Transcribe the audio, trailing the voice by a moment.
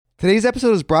Today's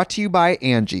episode is brought to you by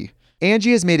Angie.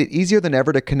 Angie has made it easier than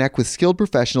ever to connect with skilled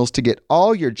professionals to get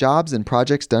all your jobs and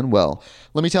projects done well.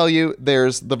 Let me tell you,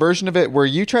 there's the version of it where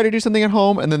you try to do something at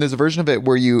home, and then there's a version of it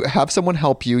where you have someone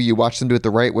help you, you watch them do it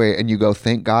the right way, and you go,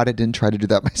 thank God I didn't try to do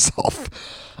that myself.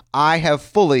 I have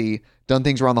fully done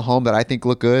things around the home that I think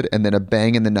look good, and then a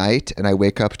bang in the night, and I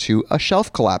wake up to a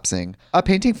shelf collapsing, a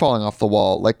painting falling off the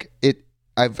wall.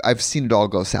 I've seen it all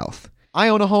go south. I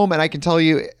own a home, and I can tell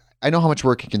you, I know how much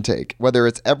work it can take. Whether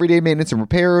it's everyday maintenance and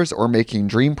repairs or making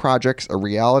dream projects a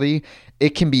reality,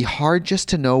 it can be hard just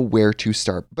to know where to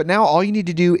start. But now all you need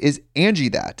to do is Angie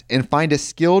that and find a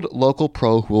skilled local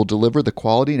pro who will deliver the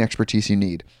quality and expertise you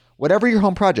need. Whatever your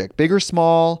home project, big or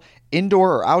small,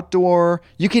 indoor or outdoor,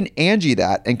 you can Angie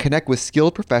that and connect with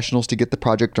skilled professionals to get the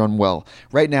project done well.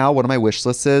 Right now, one of my wish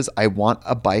lists is I want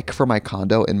a bike for my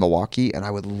condo in Milwaukee, and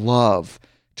I would love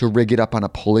to rig it up on a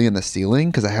pulley in the ceiling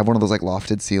because I have one of those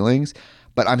lofted ceilings,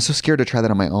 but I'm so scared to try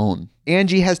that on my own.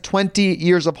 Angie has 20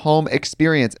 years of home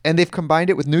experience, and they've combined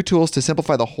it with new tools to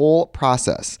simplify the whole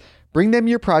process. Bring them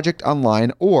your project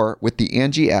online or with the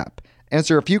Angie app.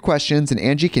 Answer a few questions and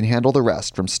Angie can handle the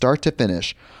rest from start to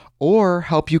finish, or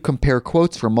help you compare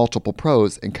quotes from multiple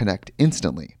pros and connect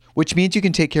instantly, which means you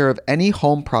can take care of any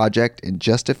home project in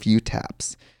just a few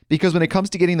taps. Because when it comes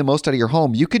to getting the most out of your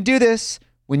home, you can do this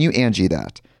when you Angie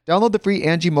that. Download the free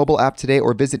Angie mobile app today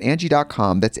or visit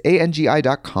Angie.com. That's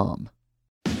ANGI.com.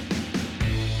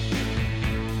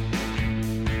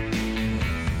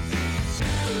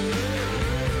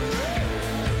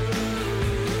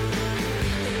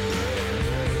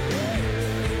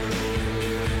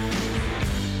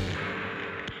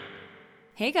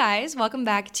 Hey guys, welcome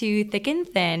back to Thick and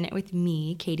Thin with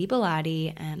me, Katie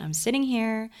Bellotti, and I'm sitting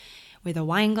here with a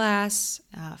wine glass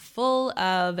full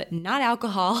of not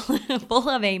alcohol, full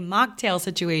of a mocktail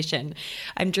situation.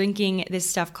 I'm drinking this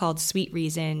stuff called Sweet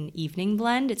Reason Evening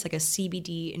Blend. It's like a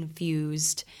CBD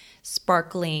infused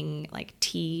sparkling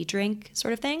tea drink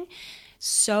sort of thing.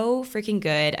 So freaking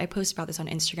good. I post about this on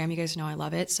Instagram. You guys know I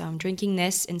love it. So I'm drinking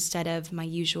this instead of my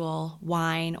usual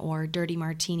wine or dirty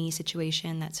martini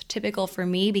situation that's typical for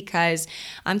me because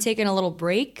I'm taking a little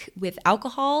break with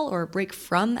alcohol, or a break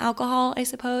from alcohol, I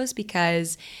suppose,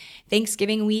 because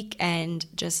Thanksgiving week and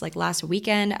just last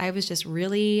weekend, I was just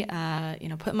really,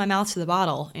 putting my mouth to the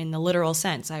bottle in the literal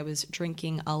sense. I was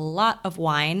drinking a lot of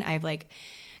wine. I've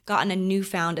gotten a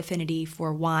newfound affinity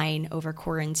for wine over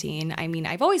quarantine. I mean,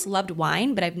 I've always loved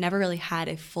wine, but I've never really had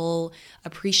a full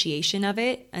appreciation of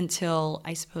it until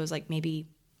I suppose maybe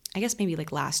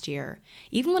last year.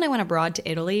 Even when I went abroad to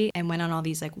Italy and went on all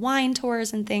these wine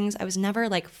tours and things, I was never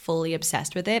fully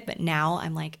obsessed with it, but now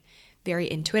I'm very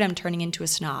into it. I'm turning into a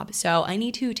snob. So I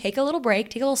need to take a little break,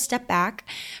 take a little step back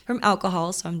from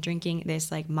alcohol. So I'm drinking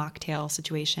this mocktail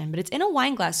situation, but it's in a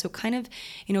wine glass. So it kind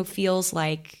of, feels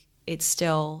like it's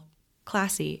still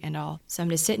classy and all. So I'm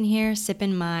just sitting here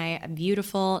sipping my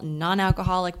beautiful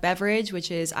non-alcoholic beverage, which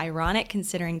is ironic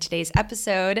considering today's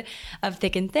episode of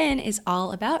Thick and Thin is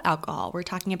all about alcohol. We're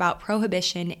talking about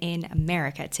prohibition in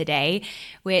America today,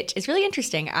 which is really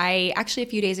interesting. I actually a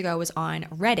few days ago was on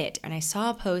Reddit and I saw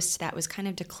a post that was kind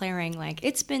of declaring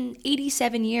it's been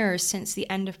 87 years since the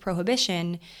end of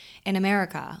prohibition in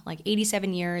America,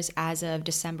 87 years as of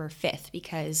December 5th,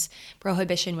 because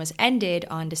prohibition was ended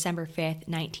on December 5th,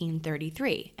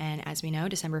 1933. And as we know,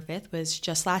 December 5th was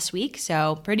just last week,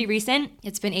 so pretty recent.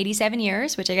 It's been 87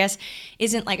 years, which I guess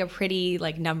isn't a pretty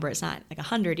number. It's not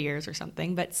 100 years or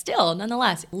something, but still,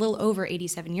 nonetheless, a little over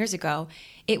 87 years ago,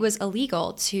 it was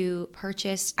illegal to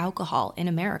purchase alcohol in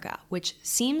America, which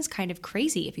seems kind of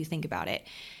crazy if you think about it.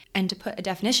 And to put a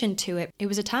definition to it, it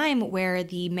was a time where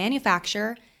the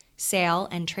manufacture, sale,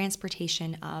 and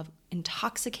transportation of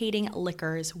intoxicating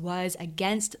liquors was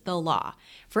against the law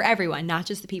for everyone, not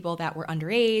just the people that were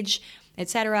underage,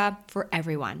 etc., for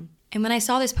everyone. And when I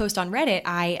saw this post on Reddit,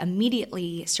 I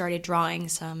immediately started drawing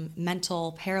some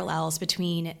mental parallels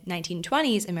between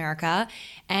 1920s America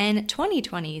and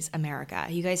 2020s America.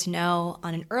 You guys know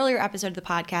on an earlier episode of the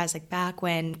podcast, back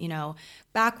when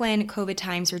COVID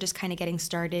times were just kind of getting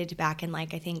started back in I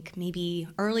think maybe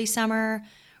early summer,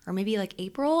 or maybe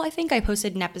April, I think I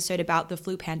posted an episode about the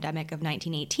flu pandemic of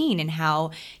 1918 and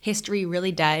how history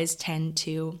really does tend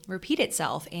to repeat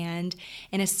itself. And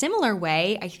in a similar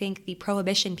way, I think the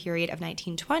prohibition period of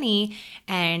 1920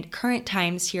 and current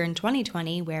times here in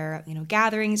 2020, where,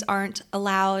 gatherings aren't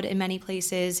allowed in many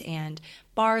places and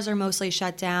bars are mostly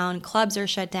shut down, clubs are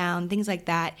shut down, things like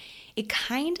that, it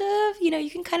kind of, you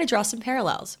can kind of draw some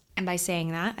parallels. And by saying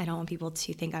that, I don't want people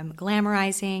to think I'm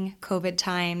glamorizing COVID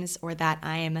times or that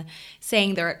I'm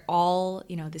saying they're all,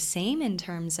 the same in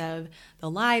terms of the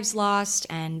lives lost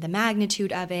and the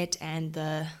magnitude of it and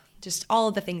just all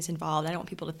of the things involved. I don't want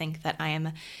people to think that I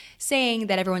am saying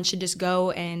that everyone should just go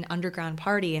and underground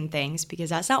party and things, because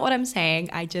that's not what I'm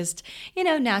saying. I just,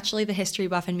 naturally the history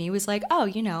buff in me was like, oh,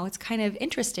 it's kind of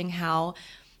interesting how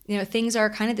things are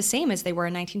kind of the same as they were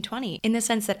in 1920, in the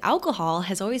sense that alcohol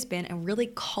has always been a really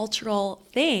cultural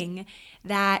thing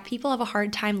that people have a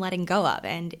hard time letting go of.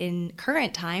 And in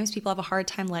current times, people have a hard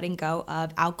time letting go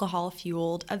of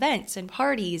alcohol-fueled events and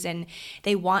parties, and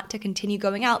they want to continue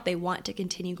going out. They want to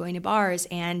continue going to bars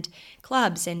and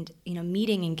clubs and,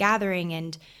 meeting and gathering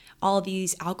and all of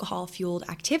these alcohol-fueled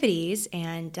activities.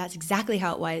 And that's exactly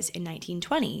how it was in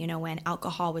 1920. When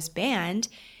alcohol was banned,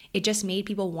 it just made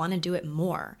people want to do it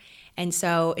more. And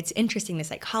so it's interesting, the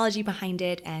psychology behind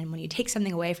it, and when you take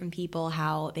something away from people,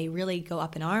 how they really go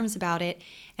up in arms about it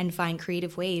and find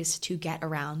creative ways to get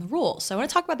around the rules. So I want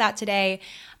to talk about that today.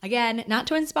 Again, not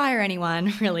to inspire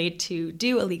anyone really to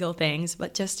do illegal things,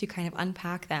 but just to kind of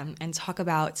unpack them and talk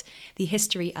about the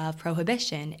history of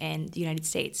prohibition in the United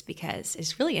States, because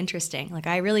it's really interesting.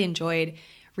 I really enjoyed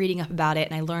reading up about it,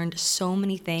 and I learned so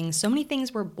many things. So many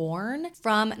things were born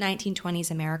from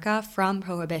 1920s America, from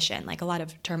Prohibition, a lot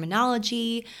of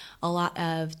terminology, a lot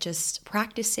of just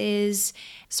practices.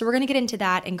 So we're going to get into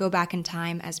that and go back in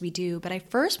time as we do. But I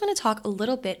first want to talk a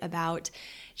little bit about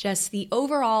just the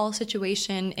overall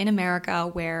situation in America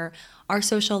where our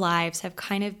social lives have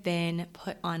kind of been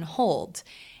put on hold.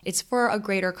 It's for a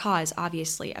greater cause,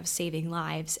 obviously, of saving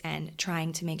lives and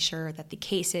trying to make sure that the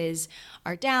cases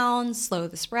are down, slow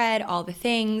the spread, all the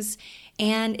things.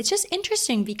 And it's just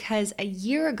interesting because a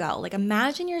year ago,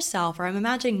 imagine yourself, or I'm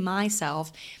imagining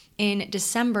myself, in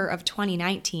December of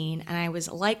 2019, and I was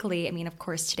likely, of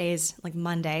course, today's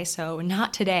Monday, so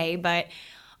not today, but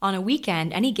on a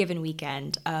weekend, any given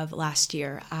weekend of last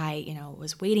year, I,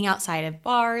 was waiting outside of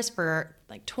bars for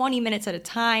 20 minutes at a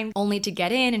time, only to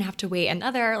get in and have to wait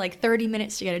another 30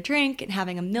 minutes to get a drink, and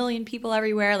having a million people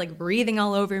everywhere, breathing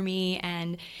all over me,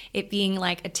 and it being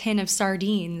a tin of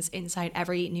sardines inside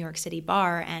every New York City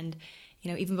bar. And,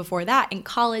 even before that, in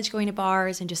college, going to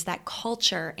bars and just that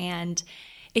culture. And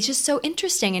it's just so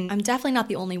interesting, and I'm definitely not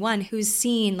the only one who's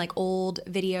seen old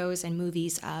videos and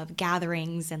movies of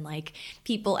gatherings and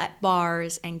people at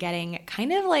bars and getting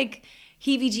kind of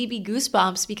heebie-jeebie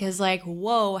goosebumps, because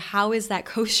whoa, how is that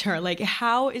kosher?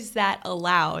 How is that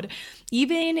allowed?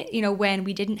 Even, when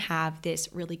we didn't have this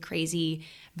really crazy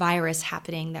virus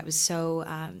happening that was so,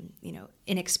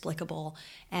 inexplicable,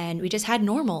 and we just had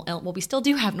we still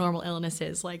do have normal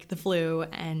illnesses like the flu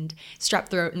and strep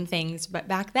throat and things. But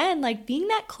back then, being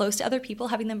that close to other people,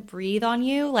 having them breathe on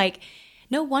you,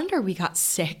 no wonder we got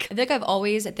sick. I think I've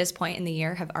always, at this point in the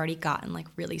year, have already gotten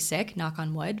really sick, knock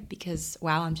on wood, because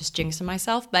wow, I'm just jinxing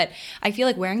myself. But I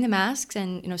feel wearing the masks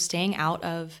and, staying out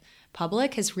of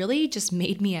public has really just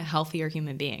made me a healthier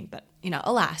human being. But,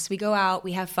 alas, we go out,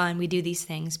 we have fun, we do these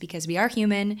things because we are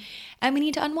human and we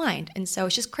need to unwind. And so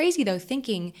it's just crazy though,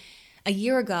 thinking a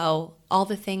year ago, all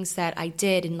the things that I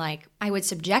did and I would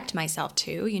subject myself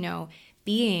to,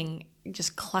 being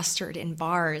just clustered in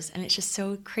bars. And it's just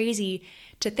so crazy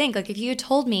to think, if you had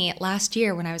told me last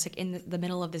year when I was in the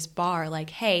middle of this bar,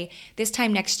 hey, this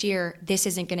time next year, this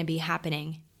isn't going to be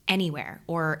happening anywhere,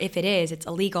 or if it is, it's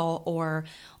illegal, or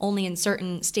only in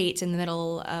certain states in the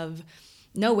middle of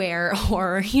nowhere,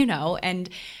 or, and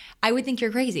I would think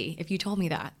you're crazy if you told me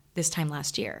that this time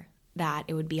last year, that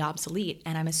it would be obsolete.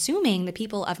 And I'm assuming the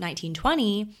people of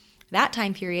 1920, that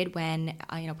time period when,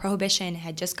 Prohibition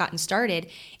had just gotten started,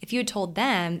 if you had told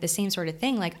them the same sort of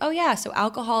thing, oh yeah, so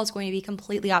alcohol is going to be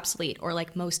completely obsolete, or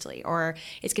mostly, or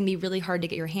it's going to be really hard to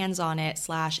get your hands on it, /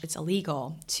 it's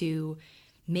illegal to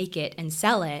make it and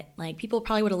sell it, people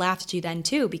probably would have laughed at you then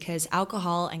too, because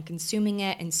alcohol and consuming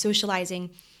it and socializing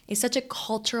is such a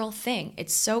cultural thing.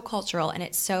 It's so cultural, and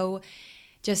it's so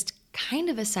just kind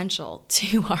of essential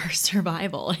to our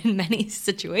survival in many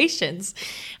situations.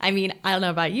 I don't know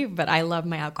about you, but I love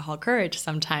my alcohol courage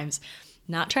sometimes.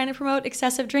 Not trying to promote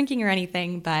excessive drinking or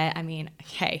anything, but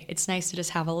hey, it's nice to just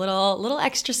have a little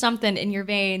extra something in your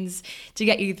veins to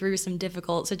get you through some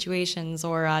difficult situations,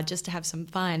 or just to have some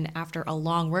fun after a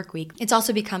long work week. It's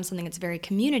also become something that's very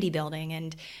community building,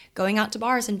 and going out to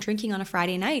bars and drinking on a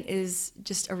Friday night is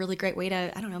just a really great way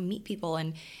to, meet people.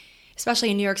 And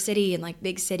especially in New York City and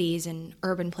big cities and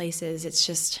urban places, it's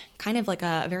just kind of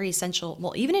a very essential,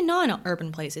 well, even in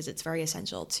non-urban places, it's very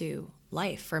essential to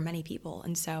life for many people.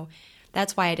 And so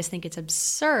That's why I just think it's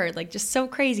absurd, like just so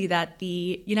crazy that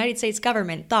the United States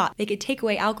government thought they could take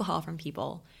away alcohol from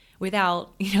people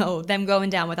without, them going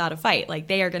down without a fight. Like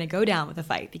they are going to go down with a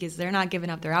fight because they're not giving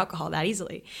up their alcohol that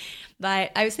easily.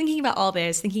 But I was thinking about all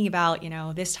this, thinking about,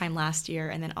 this time last year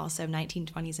and then also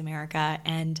 1920s America.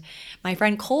 And my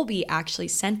friend Colby actually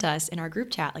sent us in our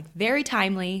group chat, like very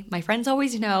timely. My friends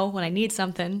always know when I need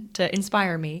something to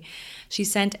inspire me. She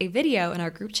sent a video in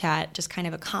our group chat, just kind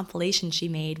of a compilation she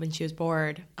made when she was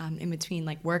bored in between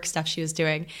like work stuff she was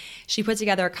doing. She put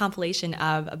together a compilation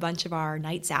of a bunch of our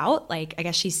nights out. Like I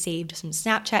guess she saved some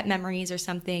Snapchat memories or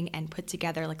something and put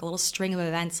together like a little string of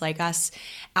events like us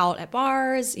out at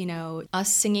bars,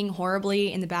 us singing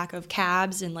horribly in the back of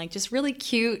cabs and like just really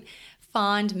cute,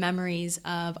 fond memories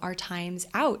of our times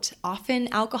out, often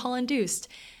alcohol induced.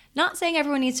 Not saying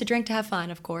everyone needs to drink to have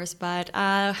fun, of course, but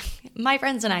my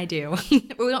friends and I do. We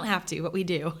don't have to, but we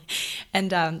do.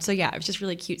 And so yeah, it was just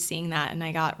really cute seeing that. And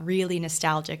I got really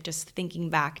nostalgic just thinking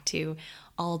back to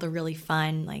all the really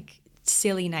fun, like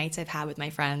silly nights I've had with my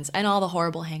friends and all the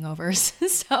horrible hangovers.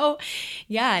 So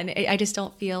yeah, and I just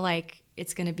don't feel like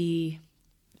it's going to be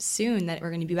soon that we're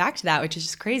going to be back to that, which is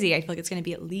just crazy. I feel like it's going to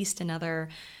be at least another,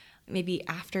 maybe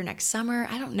after next summer.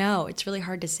 I don't know. It's really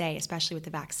hard to say, especially with the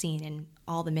vaccine and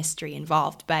all the mystery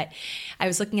involved. But I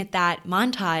was looking at that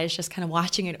montage, just kind of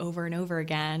watching it over and over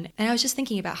again. And I was just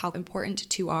thinking about how important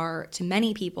to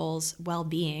many people's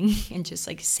well-being and just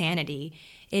like sanity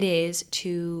it is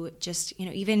to just,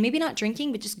 even maybe not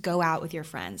drinking, but just go out with your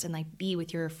friends and like be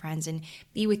with your friends and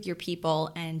be with your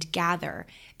people and gather,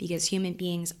 because human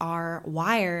beings are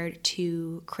wired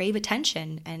to crave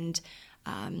attention and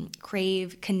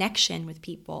crave connection with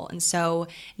people. And so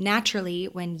naturally,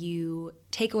 when you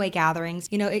take away gatherings,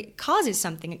 it causes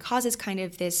something. It causes kind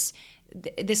of this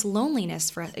loneliness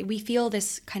for us. We feel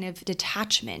this kind of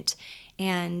detachment.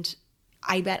 And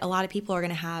I bet a lot of people are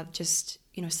going to have just,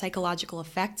 psychological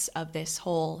effects of this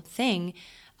whole thing.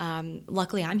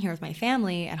 Luckily, I'm here with my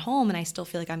family at home and I still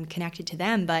feel like I'm connected to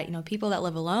them. But, people that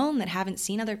live alone, that haven't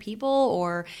seen other people,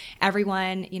 or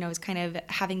everyone, is kind of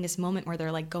having this moment where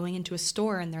they're like going into a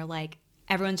store and they're like,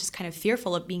 everyone's just kind of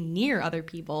fearful of being near other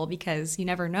people because you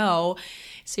never know.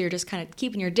 So you're just kind of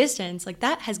keeping your distance. Like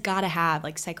that has got to have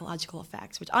like psychological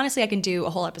effects, which honestly, I can do a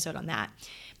whole episode on that.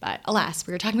 But alas,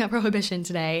 we were talking about prohibition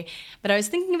today. But I was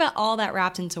thinking about all that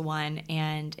wrapped into one,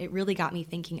 and it really got me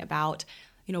thinking about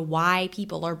why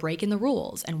people are breaking the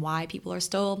rules and why people are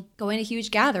still going to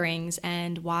huge gatherings,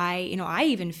 and why, I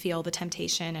even feel the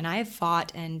temptation, and I've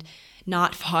fought and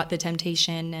not fought the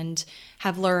temptation and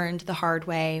have learned the hard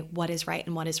way what is right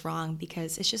and what is wrong,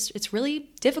 because it's really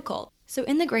difficult. So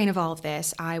in the grain of all of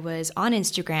this, I was on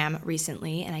Instagram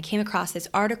recently and I came across this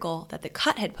article that The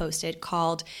Cut had posted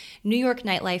called "New York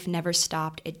Nightlife Never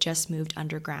Stopped, It Just Moved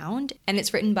Underground." And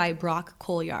it's written by Brock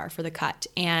Colliar for The Cut.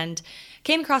 And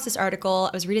came across this article,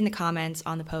 I was reading the comments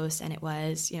on the post, and it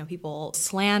was, people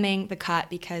slamming The Cut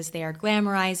because they are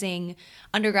glamorizing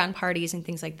underground parties and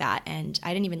things like that. And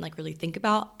I didn't even really think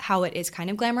about how it is kind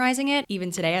of glamorizing it.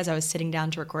 Even today, as I was sitting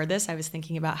down to record this, I was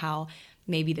thinking about how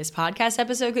maybe this podcast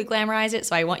episode could glamorize it.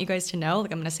 So I want you guys to know, I'm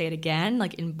going to say it again,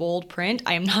 in bold print,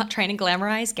 I am not trying to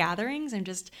glamorize gatherings. I'm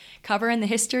just covering the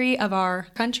history of our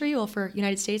country, for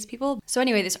United States people. So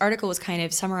anyway, this article was kind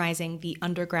of summarizing the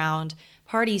underground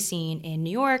party scene in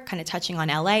New York, kind of touching on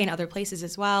LA and other places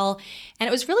as well. And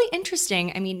it was really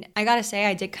interesting. I mean, I got to say,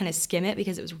 I did kind of skim it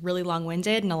because it was really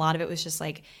long-winded, and a lot of it was just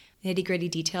nitty-gritty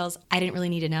details I didn't really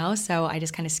need to know, so I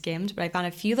just kind of skimmed. But I found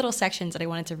a few little sections that I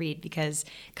wanted to read because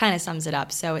it kind of sums it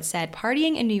up. So it said,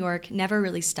 partying in New York never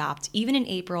really stopped. Even in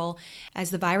April, as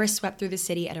the virus swept through the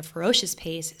city at a ferocious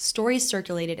pace, stories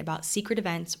circulated about secret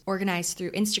events organized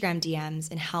through Instagram DMs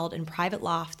and held in private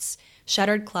lofts,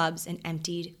 shuttered clubs, and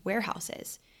emptied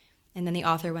warehouses. And then the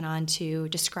author went on to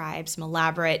describe some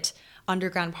elaborate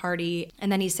underground party.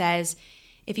 And then he says,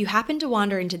 if you happen to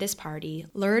wander into this party,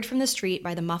 lured from the street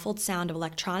by the muffled sound of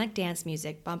electronic dance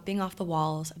music bumping off the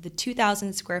walls of the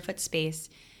 2,000 square foot space,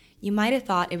 you might have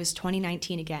thought it was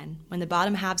 2019 again, when the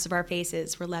bottom halves of our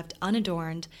faces were left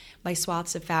unadorned by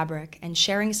swaths of fabric, and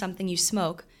sharing something you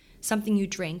smoke, something you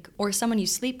drink, or someone you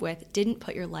sleep with didn't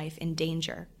put your life in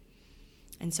danger.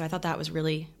 And so I thought that was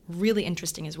really, really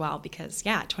interesting as well, because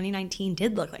 2019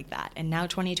 did look like that. And now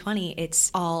 2020, it's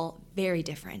all very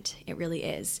different. It really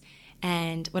is.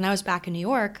 And when I was back in New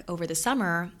York over the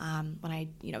summer, when I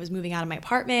was moving out of my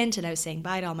apartment and I was saying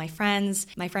bye to all my friends,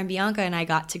 my friend Bianca and I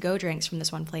got to-go drinks from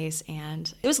this one place,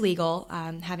 and it was legal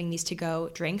having these to-go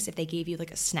drinks. If they gave you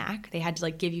a snack, they had to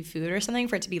give you food or something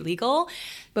for it to be legal,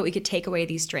 but we could take away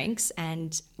these drinks.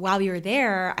 And while we were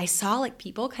there, I saw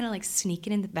people kind of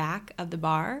sneaking in the back of the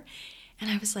bar. And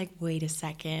I was like, wait a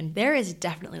second, there is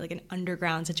definitely like an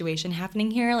underground situation happening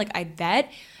here. Like, I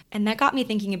bet. And that got me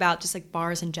thinking about just like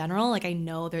bars in general. Like, I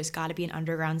know there's got to be an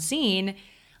underground scene.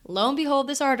 Lo and behold,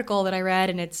 this article that I read,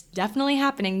 and it's definitely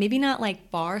happening. Maybe not like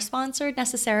bar sponsored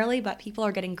necessarily, but people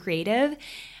are getting creative.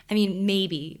 I mean,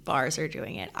 maybe bars are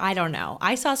doing it. I don't know.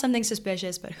 I saw something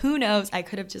suspicious, but who knows? I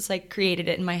could have just like created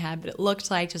it in my head, but it looked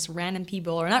like just random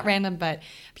people, or not random, but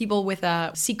people with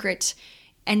a secret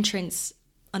entrance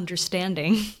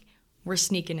understanding were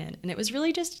sneaking in. And it was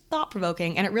really just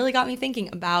thought-provoking, and it really got me thinking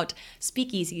about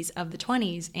speakeasies of the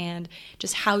 20s and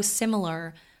just how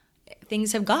similar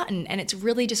things have gotten. And it's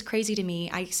really just crazy to me,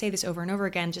 I say this over and over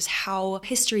again, just how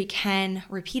history can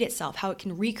repeat itself, how it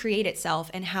can recreate itself,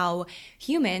 and how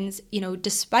humans,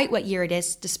 despite what year it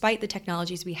is, despite the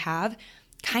technologies we have,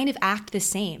 kind of act the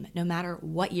same no matter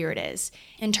what year it is,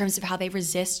 in terms of how they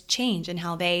resist change and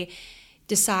how they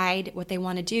decide what they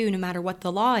want to do no matter what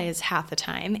the law is half the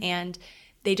time. And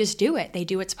they just do it. They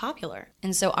do what's popular.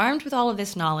 And so, armed with all of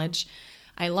this knowledge,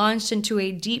 I launched into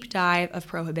a deep dive of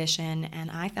prohibition, and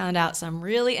I found out some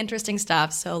really interesting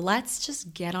stuff. So let's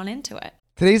just get on into it.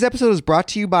 Today's episode is brought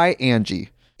to you by Angie.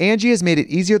 Angie has made it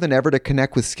easier than ever to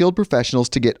connect with skilled professionals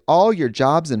to get all your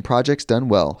jobs and projects done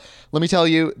well. Let me tell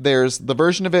you, there's the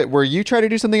version of it where you try to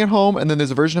do something at home, and then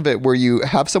there's a version of it where you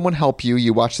have someone help you,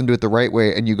 you watch them do it the right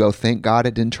way, and you go, thank God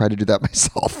I didn't try to do that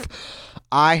myself.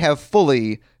 I have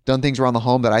fully done things around the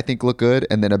home that I think look good,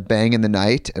 and then a bang in the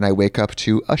night, and I wake up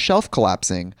to a shelf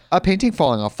collapsing, a painting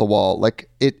falling off the wall.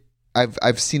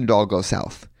 I've seen it all go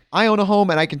south. I own a home,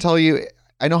 and I can tell you,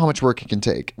 I know how much work it can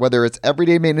take. Whether it's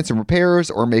everyday maintenance and repairs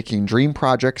or making dream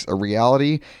projects a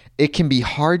reality, it can be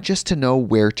hard just to know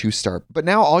where to start. But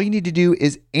now all you need to do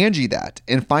is Angie that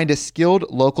and find a skilled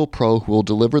local pro who will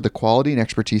deliver the quality and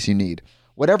expertise you need.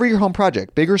 Whatever your home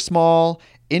project, big or small,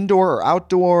 indoor or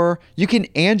outdoor, you can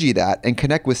Angie that and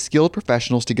connect with skilled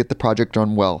professionals to get the project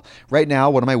done well. Right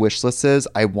now, one of my wish lists is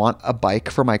I want a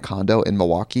bike for my condo in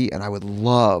Milwaukee, and I would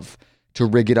love to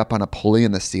rig it up on a pulley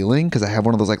in the ceiling because I have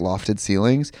one of those like lofted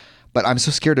ceilings, but I'm so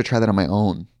scared to try that on my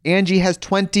own. Angie has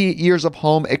 20 years of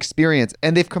home experience,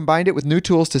 and they've combined it with new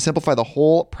tools to simplify the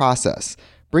whole process.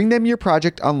 Bring them your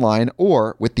project online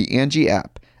or with the Angie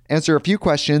app. Answer a few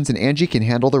questions and Angie can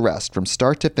handle the rest from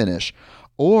start to finish,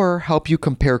 or help you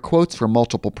compare quotes from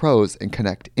multiple pros and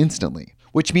connect instantly,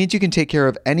 which means you can take care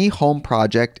of any home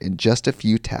project in just a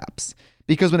few taps.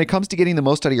 Because when it comes to getting the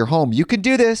most out of your home, you can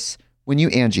do this when you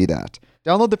Angie that.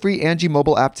 Download the free Angie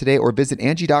mobile app today or visit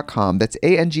Angie.com. That's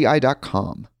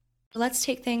ANGI.com. Let's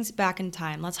take things back in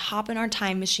time. Let's hop in our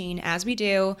time machine as we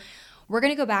do. We're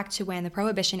going to go back to when the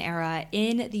Prohibition era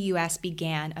in the U.S.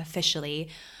 began officially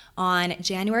on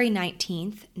January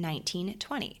 19th,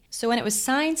 1920. So when it was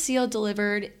signed, sealed,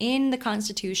 delivered in the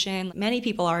Constitution, many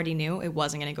people already knew it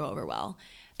wasn't going to go over well.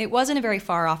 It wasn't a very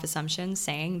far off assumption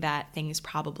saying that things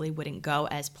probably wouldn't go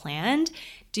as planned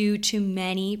due to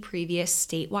many previous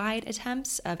statewide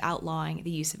attempts of outlawing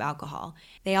the use of alcohol.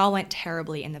 They all went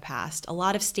terribly in the past. A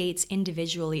lot of states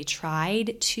individually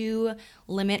tried to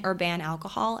limit or ban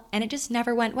alcohol, and it just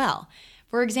never went well.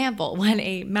 For example, when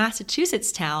a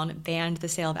Massachusetts town banned the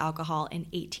sale of alcohol in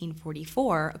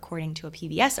 1844, according to a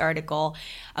PBS article,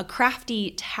 a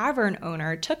crafty tavern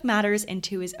owner took matters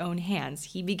into his own hands.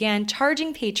 He began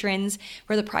charging patrons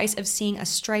for the price of seeing a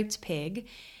striped pig,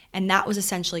 and that was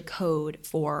essentially code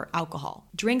for alcohol.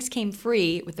 Drinks came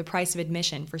free with the price of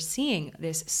admission for seeing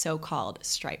this so-called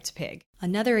striped pig.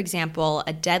 Another example,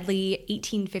 a deadly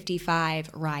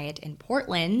 1855 riot in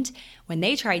Portland, when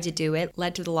they tried to do it,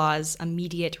 led to the law's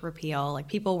immediate repeal. Like,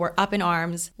 people were up in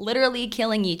arms, literally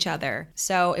killing each other.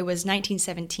 So it was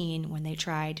 1917 when they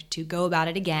tried to go about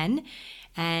it again.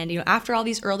 And, after all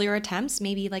these earlier attempts,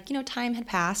 maybe time had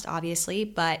passed, obviously,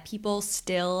 but people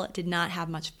still did not have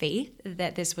much faith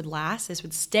that this would last, this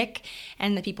would stick,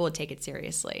 and that people would take it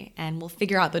seriously. And we'll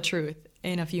figure out the truth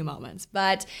in a few moments.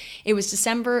 But it was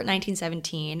December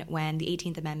 1917 when the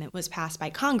 18th Amendment was passed by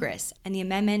Congress, and the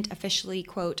amendment officially,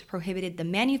 quote, prohibited the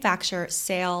manufacture,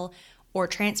 sale, or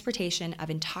transportation of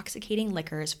intoxicating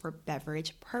liquors for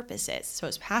beverage purposes. So it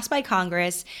was passed by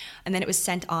Congress, and then it was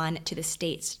sent on to the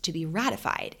states to be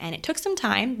ratified. And it took some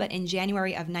time, but in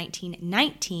January of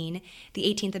 1919, the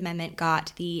 18th Amendment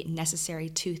got the necessary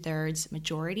 2/3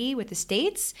 majority with the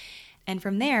states, And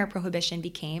from there, prohibition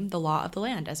became the law of the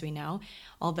land, as we know,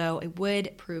 although it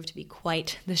would prove to be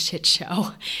quite the shit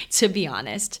show, to be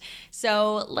honest.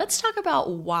 So let's talk about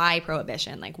why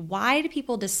prohibition. Like, why did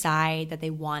people decide that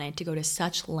they wanted to go to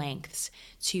such lengths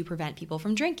to prevent people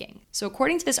from drinking? So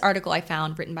according to this article I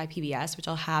found written by PBS, which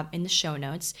I'll have in the show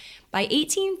notes, by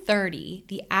 1830,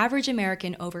 the average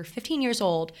American over 15 years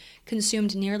old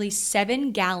consumed nearly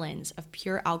 7 gallons of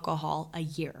pure alcohol a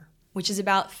year, which is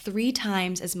about 3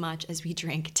 times as much as we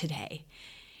drink today.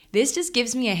 This just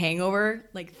gives me a hangover,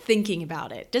 like thinking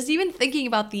about it. Just even thinking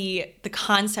about the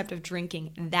concept of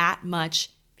drinking that much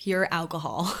pure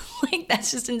alcohol. Like,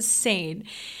 that's just insane.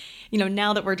 You know,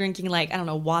 now that we're drinking like, I don't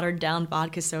know, watered down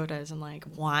vodka sodas and like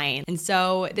wine. And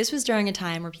so this was during a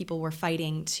time where people were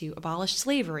fighting to abolish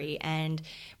slavery and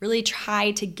really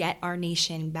try to get our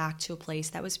nation back to a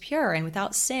place that was pure and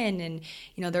without sin. And,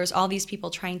 you know, there's all these people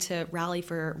trying to rally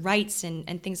for rights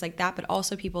and things like that, but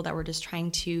also people that were just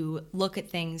trying to look at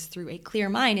things through a clear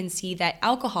mind and see that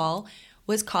alcohol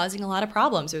was causing a lot of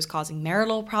problems. It was causing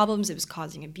marital problems, it was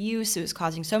causing abuse, it was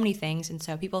causing so many things. And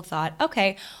so people thought,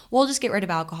 okay, we'll just get rid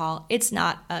of alcohol. It's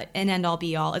not an end-all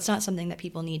be-all. It's not something that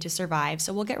people need to survive,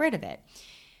 so we'll get rid of it.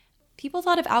 People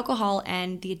thought of alcohol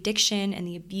and the addiction and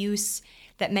the abuse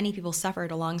that many people suffered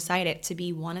alongside it to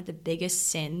be one of the biggest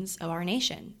sins of our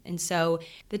nation. And so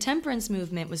the temperance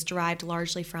movement was derived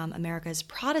largely from America's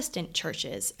Protestant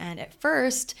churches. And at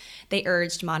first, they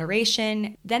urged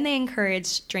moderation. Then they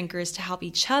encouraged drinkers to help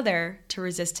each other to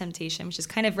resist temptation, which is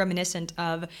kind of reminiscent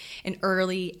of an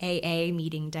early AA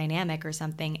meeting dynamic or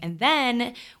something. And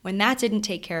then when that didn't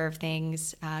take care of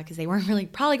things, because they weren't really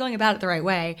probably going about it the right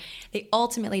way, they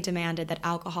ultimately demanded that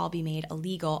alcohol be made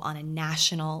illegal on a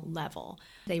national level.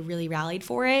 They really rallied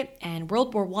for it, and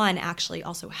World War I actually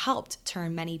also helped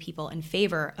turn many people in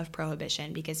favor of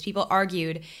prohibition because people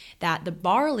argued that the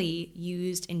barley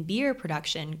used in beer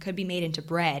production could be made into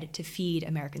bread to feed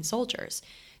American soldiers.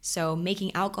 So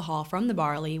making alcohol from the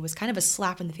barley was kind of a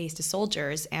slap in the face to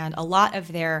soldiers, and a lot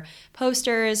of their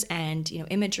posters and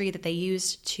imagery that they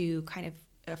used to kind of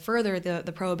further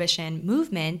the prohibition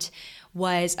movement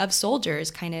was of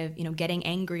soldiers kind of, getting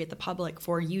angry at the public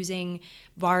for using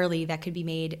barley that could be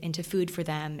made into food for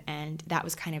them. And that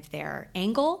was kind of their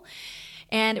angle.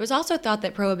 And it was also thought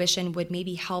that prohibition would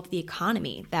maybe help the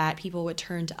economy, that people would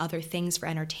turn to other things for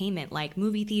entertainment, like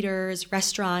movie theaters,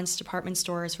 restaurants, department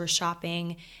stores for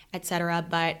shopping, etc.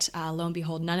 But lo and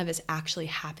behold, none of this actually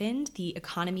happened. The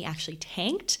economy actually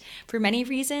tanked for many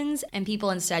reasons, and people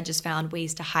instead just found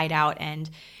ways to hide out and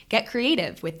get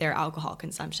creative with their alcohol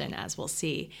consumption, as we'll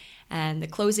see. And the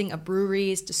closing of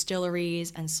breweries,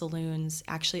 distilleries, and saloons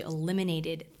actually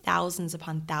eliminated thousands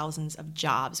upon thousands of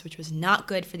jobs, which was not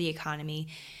good for the economy.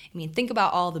 I mean, think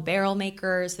about all the barrel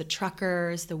makers, the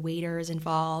truckers, the waiters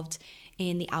involved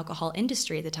in the alcohol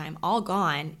industry at the time, all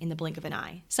gone in the blink of an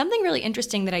eye. Something really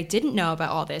interesting that I didn't know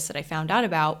about all this that I found out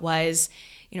about was,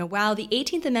 while the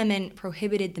 18th Amendment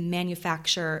prohibited the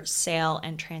manufacture, sale,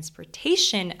 and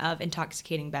transportation of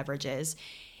intoxicating beverages,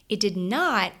 it did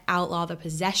not outlaw the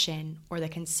possession or the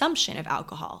consumption of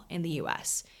alcohol in the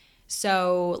US.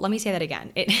 So let me say that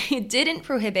again. It didn't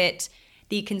prohibit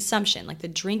the consumption, like the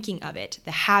drinking of it,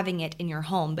 the having it in your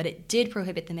home, but it did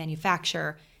prohibit the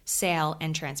manufacture, sale,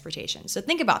 and transportation. So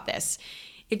think about this.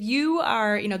 If you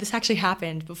are, this actually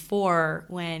happened before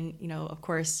when, of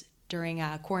course, during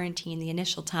quarantine, the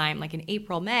initial time, like in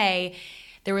April, May,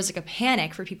 there was like a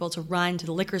panic for people to run to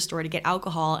the liquor store to get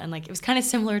alcohol. And like, it was kind of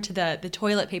similar to the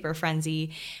toilet paper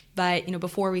frenzy. But,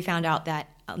 before we found out that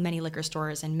many liquor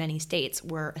stores in many states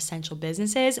were essential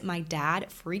businesses, my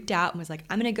dad freaked out and was like,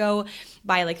 I'm going to go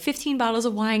buy like 15 bottles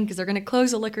of wine because they're going to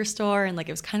close the liquor store. And like,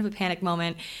 it was kind of a panic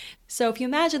moment. So if you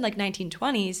imagine like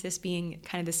 1920s, this being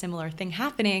kind of the similar thing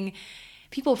happening,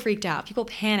 people freaked out. People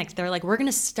panicked. They're like, we're going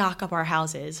to stock up our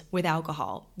houses with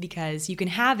alcohol because you can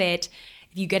have it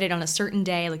if you get it on a certain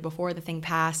day, like before the thing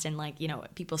passed and like,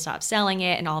 people stopped selling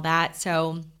it and all that.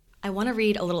 So I want to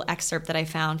read a little excerpt that I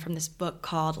found from this book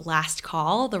called Last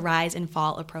Call, The Rise and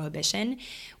Fall of Prohibition,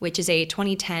 which is a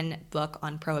 2010 book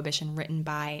on prohibition written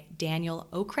by Daniel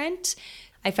Okrent.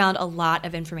 I found a lot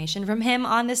of information from him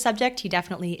on this subject. He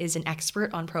definitely is an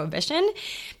expert on prohibition.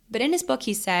 But in his book,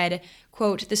 he said,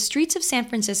 quote, "The streets of San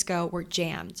Francisco were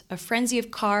jammed, a frenzy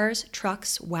of cars,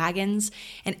 trucks, wagons,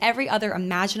 and every other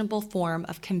imaginable form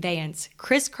of conveyance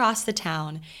crisscrossed the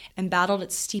town and battled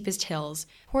its steepest hills.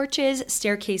 Porches,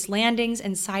 staircase landings,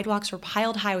 and sidewalks were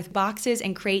piled high with boxes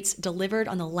and crates delivered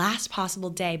on the last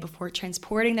possible day before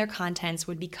transporting their contents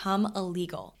would become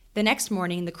illegal. The next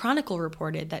morning, the Chronicle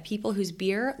reported that people whose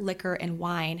beer, liquor, and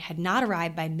wine had not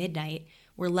arrived by midnight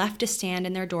were left to stand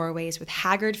in their doorways with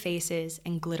haggard faces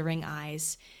and glittering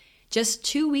eyes. Just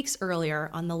 2 weeks earlier,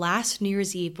 on the last New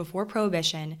Year's Eve before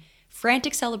Prohibition,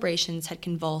 frantic celebrations had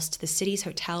convulsed the city's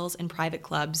hotels and private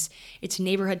clubs, its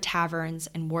neighborhood taverns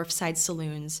and wharfside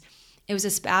saloons. It was a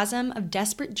spasm of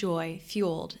desperate joy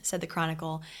fueled, said the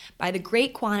Chronicle, by the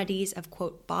great quantities of,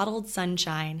 quote, bottled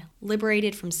sunshine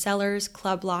liberated from cellars,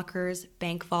 club lockers,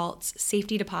 bank vaults,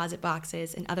 safety deposit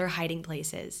boxes, and other hiding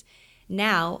places.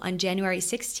 Now, on January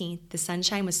 16th, the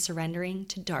sunshine was surrendering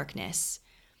to darkness.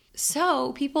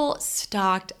 So people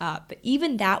stocked up, but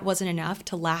even that wasn't enough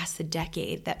to last the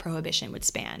decade that Prohibition would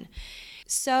span.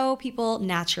 So people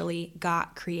naturally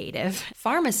got creative.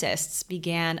 Pharmacists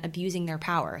began abusing their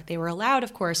power. They were allowed,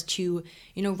 of course, to,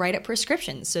 write up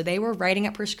prescriptions. So they were writing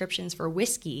up prescriptions for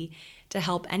whiskey to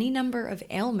help any number of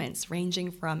ailments ranging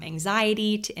from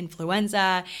anxiety to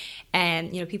influenza.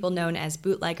 And, people known as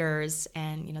bootleggers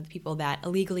and, the people that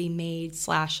illegally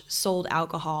made/sold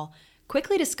alcohol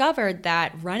quickly discovered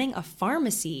that running a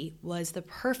pharmacy was the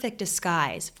perfect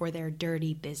disguise for their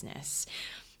dirty business.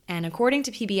 And according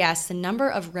to PBS, the number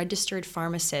of registered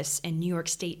pharmacists in New York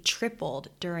State tripled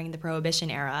during the Prohibition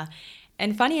era.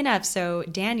 And funny enough, so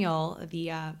Daniel,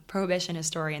 the Prohibition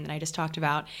historian that I just talked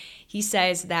about, he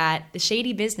says that the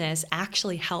shady business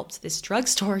actually helped this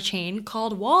drugstore chain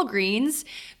called Walgreens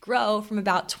grow from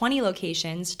about 20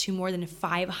 locations to more than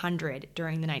 500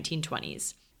 during the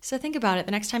 1920s. So think about it.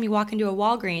 The next time you walk into a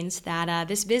Walgreens, that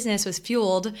this business was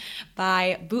fueled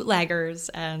by bootleggers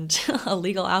and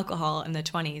illegal alcohol in the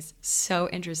 20s. So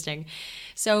interesting.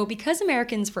 So because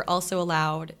Americans were also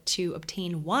allowed to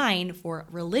obtain wine for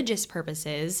religious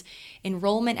purposes,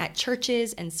 enrollment at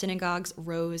churches and synagogues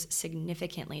rose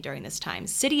significantly during this time.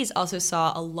 Cities also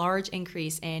saw a large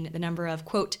increase in the number of,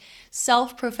 quote,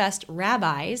 self-professed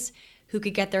rabbis who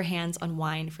could get their hands on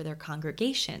wine for their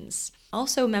congregations.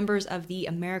 Also, members of the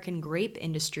American grape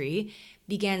industry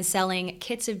began selling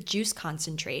kits of juice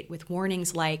concentrate with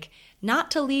warnings like, not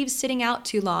to leave sitting out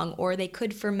too long or they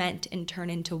could ferment and turn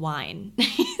into wine.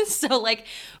 So like,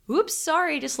 oops,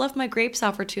 sorry, just left my grapes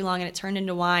out for too long and it turned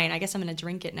into wine. I guess I'm gonna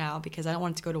drink it now because I don't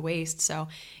want it to go to waste. So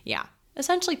yeah.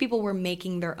 Essentially, people were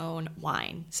making their own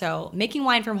wine. So making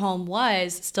wine from home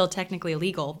was still technically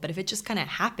illegal, but if it just kind of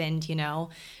happened,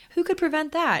 who could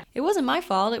prevent that? It wasn't my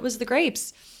fault, it was the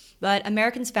grapes. But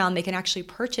Americans found they can actually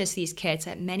purchase these kits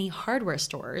at many hardware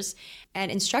stores, and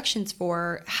instructions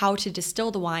for how to distill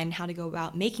the wine and how to go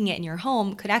about making it in your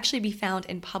home could actually be found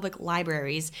in public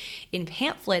libraries in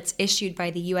pamphlets issued by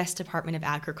the U.S. Department of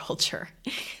Agriculture.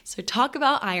 So talk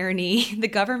about irony. The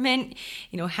government,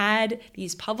 had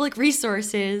these public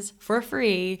resources for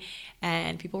free,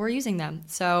 and people were using them.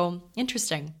 So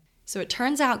interesting. So it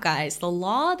turns out, guys, the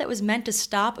law that was meant to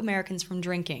stop Americans from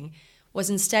drinking was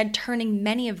instead turning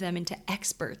many of them into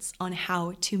experts on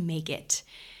how to make it.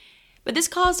 But this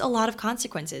caused a lot of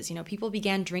consequences. People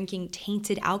began drinking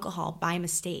tainted alcohol by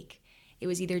mistake. It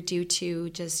was either due to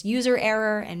just user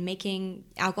error and making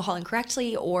alcohol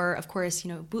incorrectly, or of course,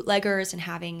 bootleggers and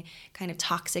having kind of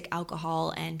toxic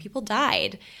alcohol, and people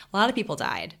died. A lot of people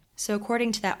died. So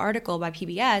according to that article by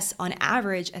PBS, on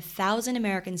average, 1,000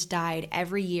 Americans died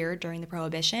every year during the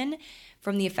Prohibition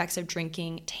from the effects of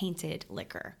drinking tainted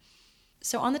liquor.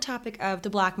 So on the topic of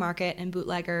the black market and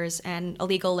bootleggers and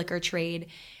illegal liquor trade,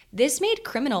 this made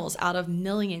criminals out of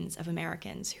millions of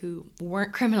Americans who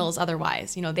weren't criminals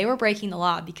otherwise. They were breaking the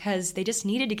law because they just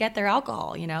needed to get their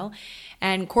alcohol,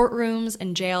 and courtrooms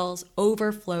and jails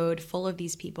overflowed full of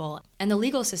these people. And the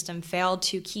legal system failed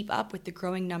to keep up with the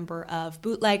growing number of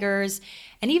bootleggers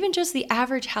and even just the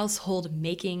average household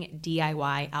making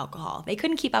DIY alcohol. They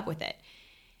couldn't keep up with it.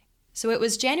 So it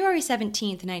was January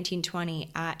 17th,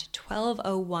 1920 at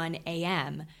 12:01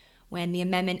 a.m. when the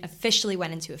amendment officially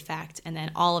went into effect, and then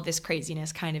all of this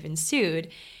craziness kind of ensued.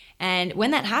 And when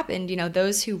that happened,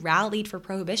 those who rallied for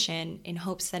Prohibition in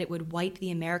hopes that it would wipe the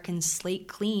American slate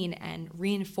clean and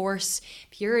reinforce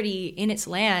purity in its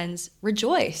lands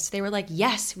rejoiced. They were like,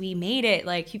 yes, we made it.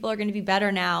 Like, people are going to be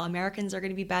better now. Americans are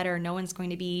going to be better. No one's going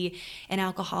to be an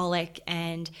alcoholic.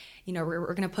 And,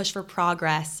 we're going to push for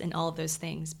progress and all of those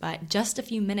things. But just a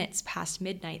few minutes past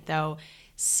midnight, though,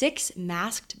 6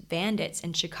 masked bandits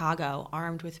in Chicago,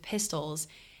 armed with pistols,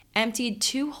 emptied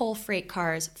 2 whole freight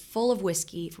cars full of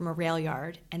whiskey from a rail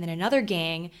yard, and then another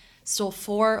gang stole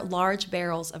 4 large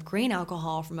barrels of grain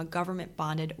alcohol from a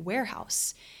government-bonded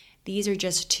warehouse. These are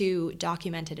just 2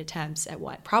 documented attempts at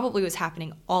what probably was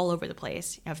happening all over the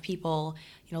place, of people,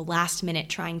 last minute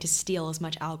trying to steal as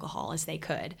much alcohol as they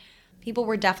could. People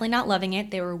were definitely not loving it.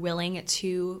 They were willing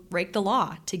to break the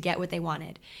law to get what they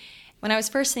wanted. When I was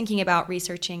first thinking about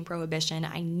researching Prohibition,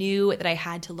 I knew that I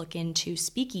had to look into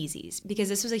speakeasies because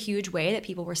this was a huge way that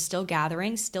people were still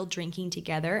gathering, still drinking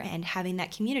together, and having that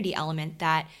community element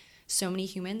that so many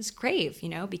humans crave,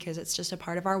 because it's just a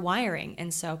part of our wiring.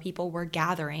 And so people were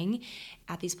gathering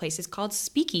at these places called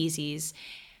speakeasies,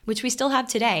 which we still have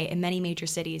today in many major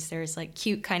cities. There's like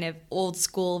cute kind of old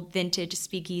school vintage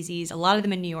speakeasies, a lot of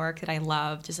them in New York that I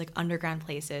love, just like underground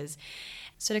places.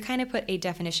 So to kind of put a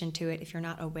definition to it, if you're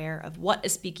not aware of what a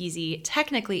speakeasy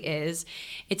technically is,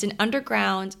 it's an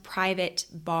underground private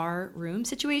bar room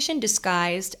situation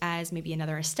disguised as maybe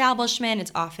another establishment.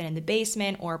 It's often in the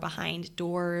basement or behind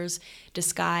doors,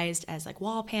 disguised as like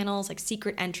wall panels, like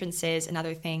secret entrances and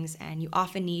other things. And you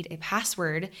often need a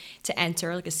password to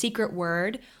enter, like a secret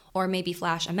word, or maybe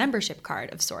flash a membership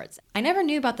card of sorts. I never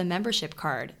knew about the membership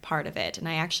card part of it, and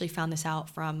I actually found this out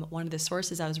from one of the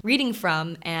sources I was reading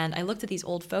from, and I looked at these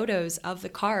old photos of the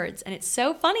cards, and it's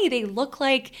so funny. They look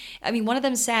like, one of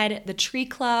them said the Tree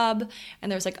Club, and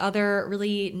there's like other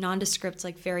really nondescript,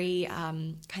 like very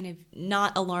kind of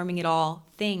not alarming at all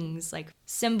things, like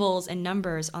symbols and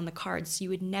numbers on the cards, so you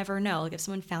would never know. Like if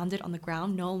someone found it on the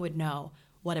ground, no one would know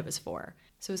what it was for.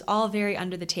 So it was all very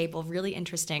under the table, really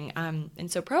interesting. And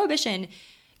so Prohibition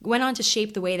went on to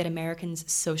shape the way that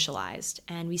Americans socialized,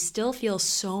 and we still feel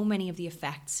so many of the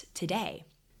effects today.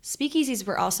 Speakeasies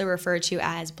were also referred to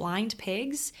as blind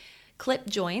pigs, clip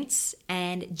joints,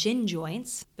 and gin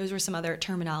joints. Those were some other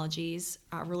terminologies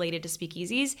related to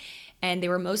speakeasies, and they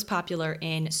were most popular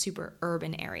in super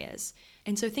urban areas.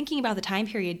 And so thinking about the time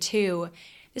period too,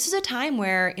 this was a time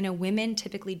where, women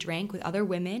typically drank with other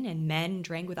women and men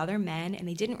drank with other men, and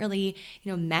they didn't really,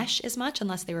 mesh as much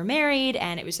unless they were married,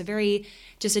 and it was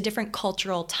just a different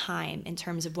cultural time in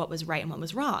terms of what was right and what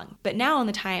was wrong. But now in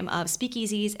the time of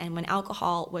speakeasies and when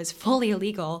alcohol was fully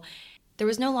illegal, there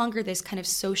was no longer this kind of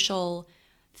social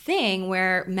thing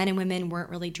where men and women weren't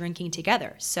really drinking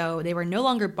together. So they were no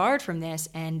longer barred from this,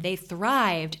 and they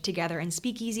thrived together in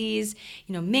speakeasies,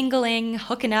 mingling,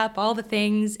 hooking up, all the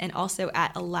things, and also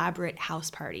at elaborate house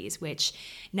parties, which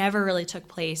never really took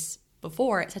place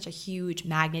before at such a huge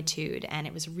magnitude. And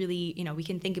it was really, we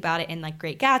can think about it in like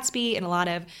Great Gatsby and a lot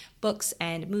of books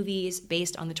and movies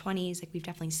based on the 20s. Like we've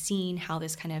definitely seen how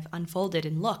this kind of unfolded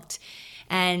and looked.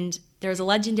 And there was a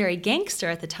legendary gangster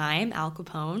at the time, Al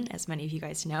Capone, as many of you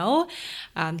guys know.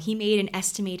 He made an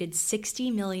estimated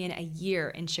 $60 million a year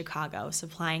in Chicago,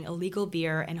 supplying illegal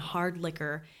beer and hard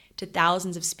liquor to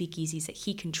thousands of speakeasies that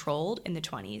he controlled in the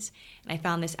 20s. And I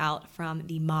found this out from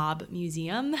the Mob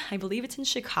Museum. I believe it's in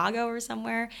Chicago or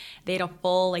somewhere. They had a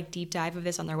full deep dive of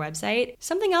this on their website.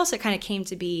 Something else that kind of came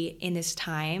to be in this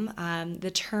time,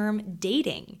 the term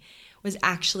dating was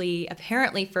actually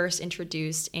apparently first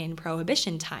introduced in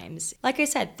Prohibition times. Like I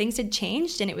said, things had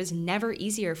changed, and it was never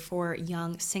easier for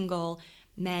young single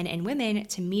men and women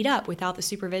to meet up without the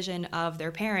supervision of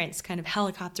their parents, kind of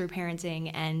helicopter parenting.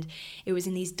 And it was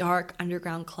in these dark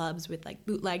underground clubs with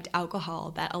bootlegged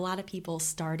alcohol that a lot of people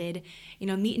started,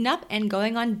 meeting up and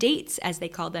going on dates, as they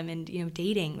called them, and,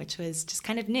 dating, which was just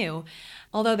kind of new.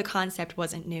 Although the concept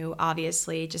wasn't new,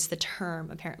 obviously, just the term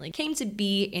apparently came to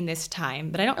be in this time.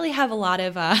 But I don't really have a lot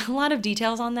of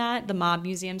details on that. The Mob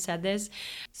Museum said this,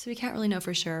 so we can't really know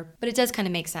for sure. But it does kind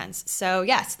of make sense. So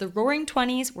yes, the Roaring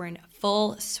 20s were in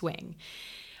full swing.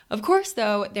 Of course,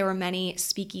 though, there were many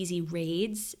speakeasy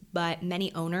raids, but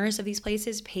many owners of these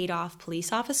places paid off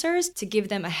police officers to give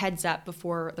them a heads up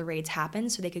before the raids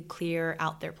happened so they could clear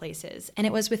out their places. And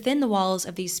it was within the walls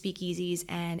of these speakeasies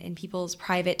and in people's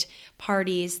private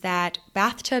parties that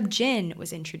bathtub gin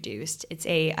was introduced. It's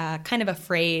a kind of a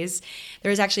phrase.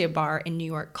 There's actually a bar in New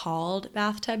York called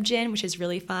Bathtub Gin, which is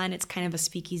really fun. It's kind of a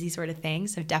speakeasy sort of thing,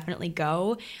 so definitely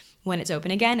go when it's open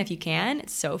again if you can.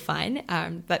 It's so fun.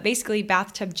 But basically,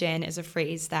 bathtub gin is a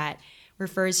phrase that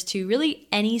refers to really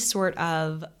any sort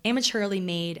of amateurly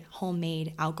made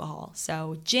homemade alcohol.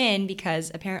 So gin,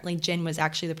 because apparently gin was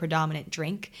actually the predominant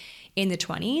drink in the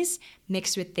 20s,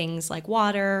 mixed with things like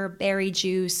water, berry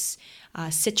juice,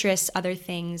 citrus, other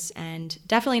things, and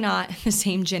definitely not the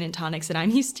same gin and tonics that I'm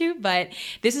used to, but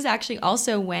this is actually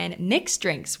also when mixed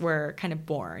drinks were kind of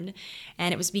born.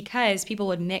 And it was because people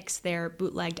would mix their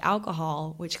bootlegged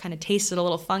alcohol, which kind of tasted a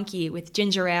little funky, with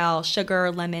ginger ale, sugar,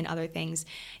 lemon, other things,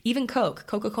 even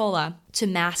Coca-Cola, to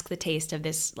mask the taste of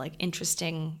this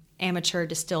interesting amateur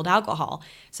distilled alcohol.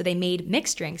 So they made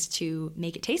mixed drinks to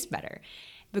make it taste better.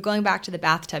 But going back to the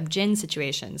bathtub gin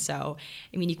situation, so,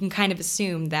 I mean, you can kind of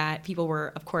assume that people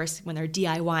were, of course, when they're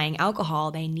DIYing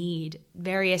alcohol, they need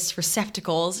various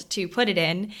receptacles to put it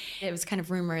in. It was kind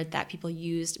of rumored that people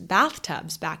used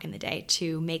bathtubs back in the day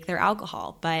to make their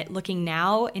alcohol. But looking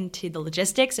now into the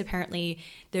logistics, apparently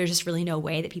there's just really no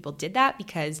way that people did that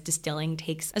because distilling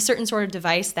takes a certain sort of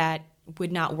device that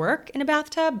would not work in a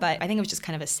bathtub. But I think it was just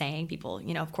kind of a saying. People,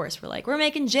 of course, were like, we're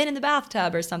making gin in the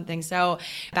bathtub or something. So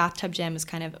bathtub gin was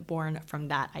kind of born from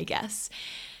that, I guess.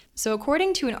 So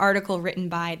according to an article written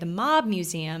by the Mob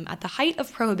Museum, at the height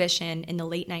of Prohibition in the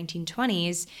late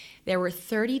 1920s, there were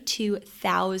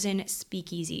 32,000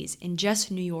 speakeasies in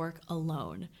just New York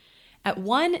alone. At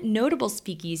one notable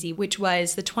speakeasy, which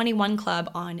was the 21 Club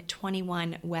on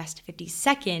 21 West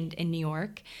 52nd in New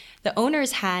York, the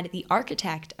owners had the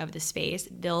architect of the space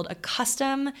build a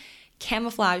custom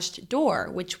camouflaged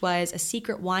door, which was a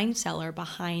secret wine cellar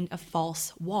behind a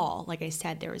false wall. Like I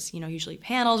said, there was, usually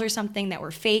panels or something that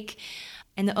were fake.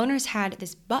 And the owners had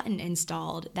this button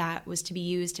installed that was to be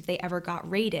used if they ever got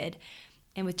raided.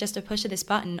 And with just a push of this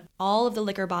button, all of the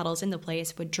liquor bottles in the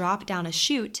place would drop down a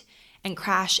chute and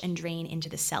crash and drain into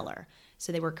the cellar.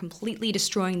 So they were completely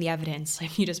destroying the evidence.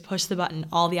 Like, you just push the button,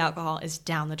 all the alcohol is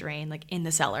down the drain, like in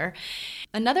the cellar.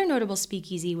 Another notable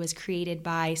speakeasy was created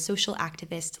by social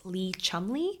activist Lee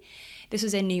Chumley. This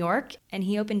was in New York, and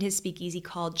he opened his speakeasy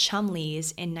called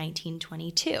Chumley's in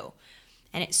 1922.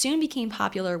 And it soon became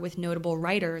popular with notable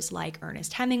writers like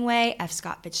Ernest Hemingway, F.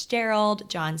 Scott Fitzgerald,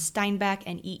 John Steinbeck,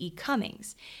 and E. E.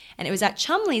 Cummings. And it was at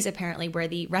Chumley's, apparently, where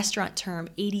the restaurant term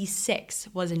 86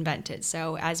 was invented.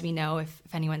 So as we know, if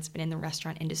anyone's been in the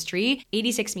restaurant industry,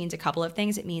 86 means a couple of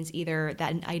things. It means either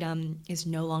that an item is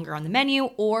no longer on the menu,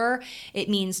 or it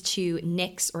means to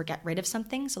nix or get rid of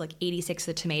something. So like 86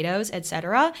 the tomatoes,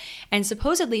 etc. And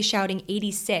supposedly shouting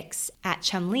 86 at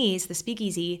Chumley's, the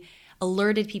speakeasy,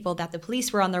 alerted people that the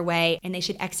police were on their way and they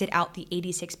should exit out the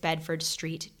 86 Bedford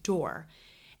Street door.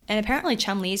 And apparently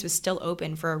Chumley's was still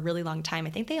open for a really long time.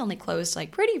 I think they only closed like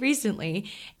pretty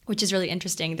recently, which is really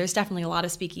interesting. There's definitely a lot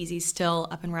of speakeasies still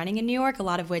up and running in New York, a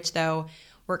lot of which though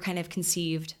were kind of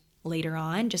conceived later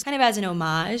on, just kind of as an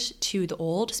homage to the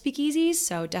old speakeasies.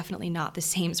 So definitely not the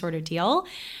same sort of deal.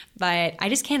 But I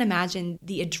just can't imagine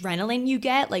the adrenaline you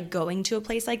get like going to a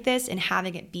place like this and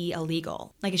having it be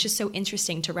illegal. Like, it's just so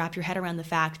interesting to wrap your head around the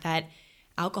fact that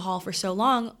alcohol for so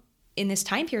long in this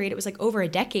time period, it was like over a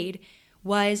decade,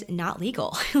 was not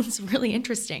legal. It's really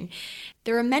interesting.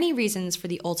 There are many reasons for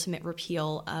the ultimate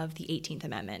repeal of the 18th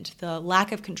Amendment. The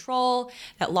lack of control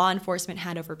that law enforcement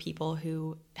had over people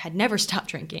who had never stopped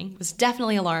drinking was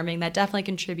definitely alarming. That definitely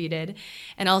contributed.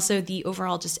 And also the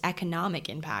overall just economic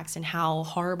impacts and how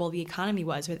horrible the economy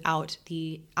was without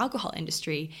the alcohol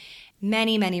industry.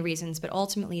 Many, many reasons, but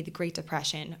ultimately the Great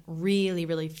Depression really,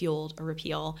 really fueled a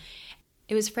repeal.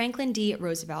 It was Franklin D.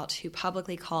 Roosevelt who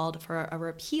publicly called for a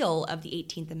repeal of the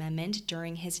 18th Amendment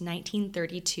during his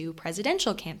 1932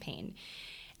 presidential campaign.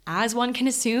 As one can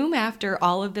assume, after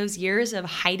all of those years of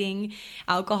hiding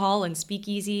alcohol and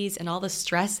speakeasies and all the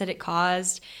stress that it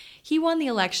caused, he won the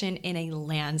election in a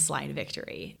landslide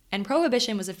victory. And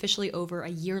Prohibition was officially over a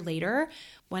year later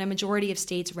when a majority of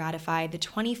states ratified the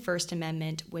 21st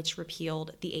Amendment, which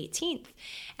repealed the 18th.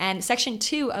 And Section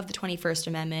 2 of the 21st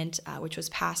Amendment, which was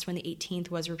passed when the 18th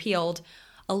was repealed,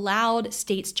 allowed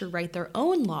states to write their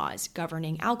own laws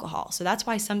governing alcohol. So that's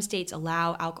why some states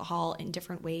allow alcohol in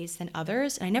different ways than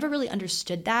others. And I never really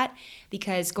understood that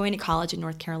because going to college in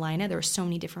North Carolina, there were so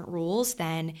many different rules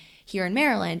than here in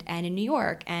Maryland and in New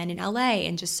York and in LA.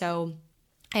 And just so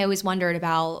I always wondered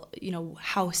about,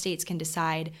 how states can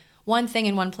decide one thing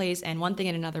in one place and one thing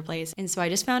in another place. And so I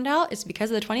just found out it's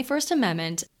because of the 21st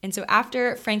Amendment. And so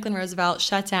after Franklin Roosevelt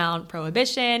shut down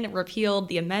Prohibition, repealed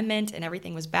the amendment, and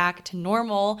everything was back to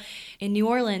normal, in New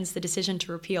Orleans, the decision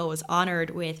to repeal was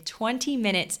honored with 20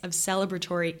 minutes of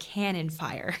celebratory cannon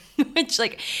fire, which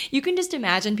you can just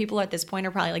imagine people at this point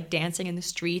are probably dancing in the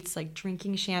streets,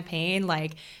 drinking champagne,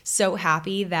 so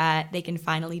happy that they can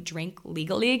finally drink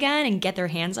legally again and get their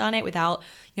hands on it without,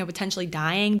 potentially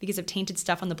dying because of tainted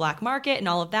stuff on the black market and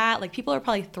all of that. People are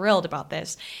probably thrilled about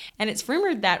this. And it's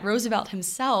rumored that Roosevelt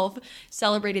himself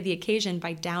celebrated the occasion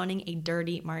by downing a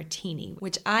dirty martini,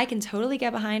 which I can totally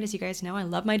get behind. As you guys know, I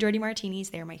love my dirty martinis.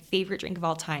 They are my favorite drink of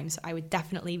all time. So I would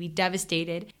definitely be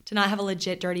devastated to not have a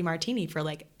legit dirty martini for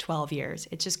 12 years.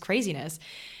 It's just craziness.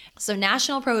 So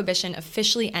national prohibition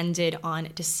officially ended on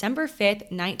December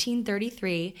 5th,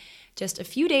 1933, just a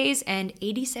few days and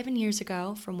 87 years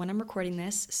ago from when I'm recording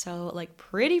this. So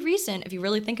pretty recent if you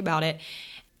really think about it.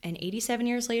 And 87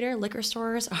 years later, liquor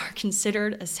stores are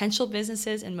considered essential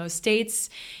businesses in most states.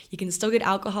 You can still get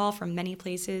alcohol from many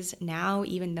places now,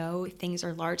 even though things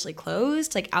are largely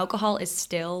closed. Like, alcohol is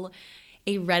still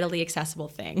a readily accessible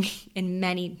thing in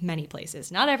many, many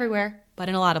places. Not everywhere, but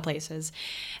in a lot of places.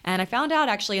 And I found out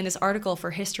actually in this article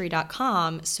for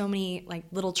history.com so many like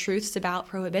little truths about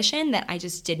prohibition that I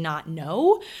just did not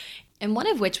know. And one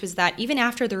of which was that even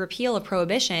after the repeal of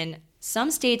prohibition,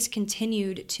 some states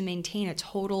continued to maintain a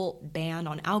total ban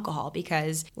on alcohol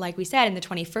because, like we said, in the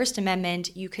 21st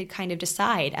Amendment, you could kind of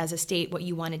decide as a state what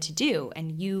you wanted to do,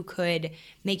 and you could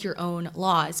make your own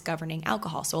laws governing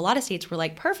alcohol. So a lot of states were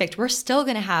like, perfect, we're still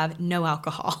going to have no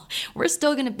alcohol. We're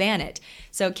still going to ban it.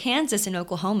 So Kansas and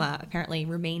Oklahoma apparently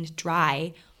remained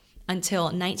dry until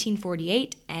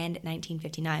 1948 and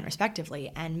 1959, respectively.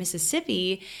 And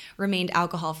Mississippi remained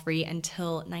alcohol-free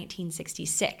until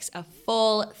 1966, a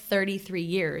full 33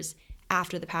 years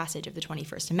after the passage of the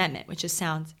 21st Amendment, which just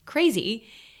sounds crazy.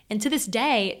 And to this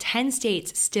day, 10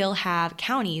 states still have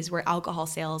counties where alcohol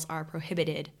sales are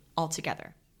prohibited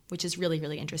altogether, which is really,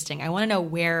 really interesting. I want to know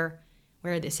where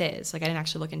this is. Like, I didn't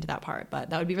actually look into that part, but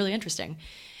that would be really interesting.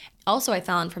 Also, I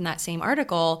found from that same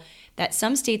article that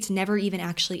some states never even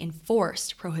actually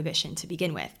enforced prohibition to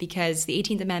begin with, because the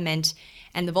 18th Amendment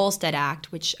and the Volstead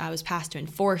Act, which was passed to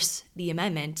enforce the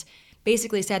amendment,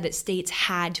 basically said that states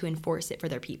had to enforce it for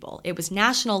their people. It was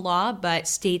national law, but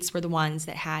states were the ones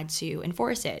that had to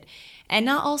enforce it. And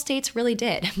not all states really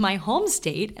did. My home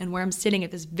state, and where I'm sitting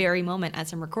at this very moment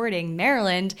as I'm recording,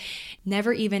 Maryland,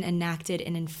 never even enacted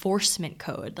an enforcement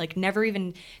code. Like, never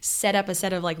even set up a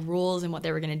set of like rules and what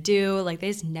they were going to do. Like, they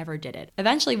just never did it.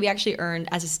 Eventually, we actually earned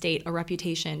as a state a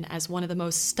reputation as one of the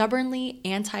most stubbornly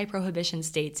anti-prohibition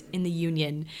states in the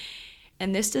Union.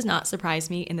 And this does not surprise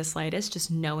me in the slightest, just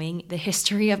knowing the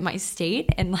history of my state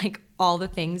and like all the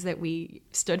things that we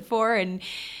stood for. And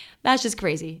that's just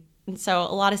crazy. And so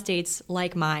a lot of states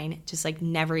like mine just like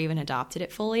never even adopted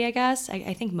it fully, I guess.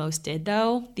 I think most did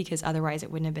though, because otherwise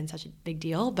it wouldn't have been such a big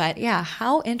deal. But yeah,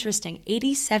 how interesting.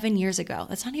 87 years ago.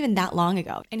 That's not even that long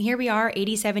ago. And here we are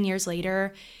 87 years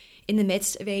later in the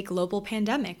midst of a global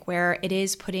pandemic where it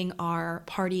is putting our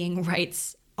partying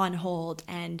rights on hold,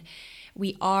 and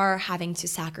we are having to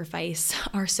sacrifice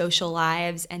our social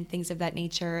lives and things of that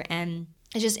nature. And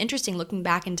it's just interesting looking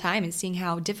back in time and seeing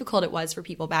how difficult it was for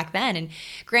people back then. And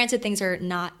granted, things are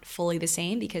not fully the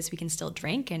same because we can still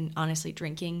drink. And honestly,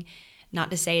 drinking, not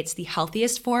to say it's the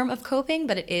healthiest form of coping,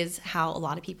 but it is how a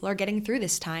lot of people are getting through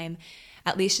this time,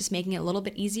 at least just making it a little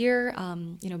bit easier,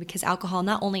 because alcohol,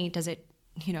 not only does it,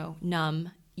 numb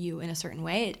you in a certain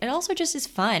way, it also just is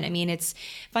fun. I mean, it's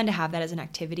fun to have that as an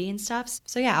activity and stuff.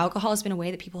 So yeah, alcohol has been a way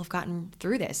that people have gotten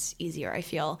through this easier, I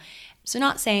feel. So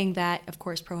not saying that, of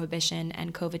course, prohibition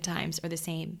and COVID times are the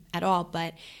same at all,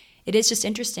 but it is just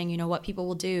interesting, what people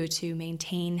will do to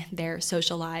maintain their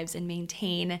social lives and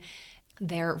maintain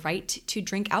their right to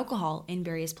drink alcohol in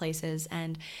various places.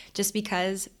 And just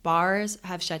because bars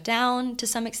have shut down to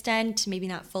some extent, maybe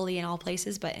not fully in all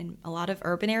places, but in a lot of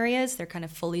urban areas, they're kind of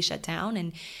fully shut down,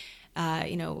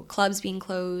 and clubs being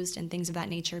closed and things of that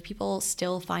nature, people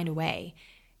still find a way,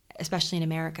 especially in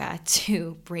America,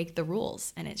 to break the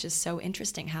rules. And it's just so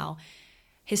interesting how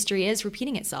history is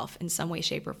repeating itself in some way,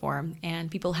 shape, or form. And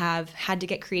people have had to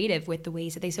get creative with the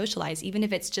ways that they socialize, even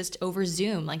if it's just over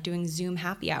Zoom, like doing Zoom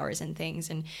happy hours and things,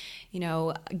 and,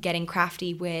 getting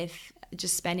crafty with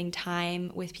just spending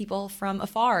time with people from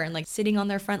afar and like sitting on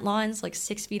their front lawns, like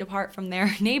 6 feet apart from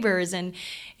their neighbors. And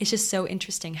it's just so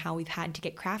interesting how we've had to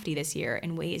get crafty this year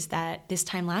in ways that this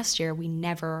time last year we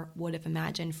never would have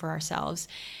imagined for ourselves.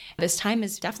 This time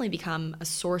has definitely become a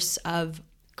source of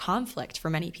conflict for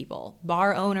many people.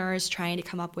 Bar owners trying to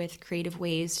come up with creative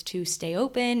ways to stay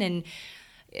open, and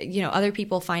other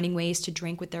people finding ways to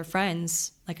drink with their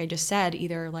friends, like I just said,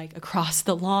 either like across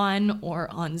the lawn or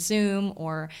on Zoom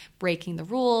or breaking the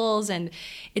rules. And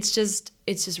it's just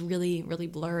really, really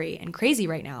blurry and crazy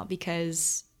right now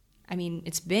because,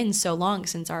 it's been so long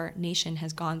since our nation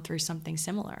has gone through something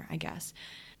similar, I guess.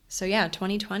 So yeah,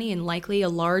 2020 and likely a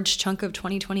large chunk of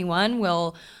 2021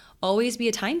 will always be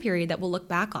a time period that we'll look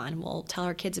back on. We'll tell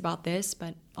our kids about this,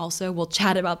 but also we'll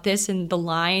chat about this in the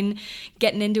line,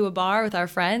 getting into a bar with our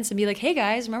friends and be like, hey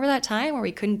guys, remember that time where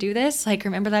we couldn't do this? Like,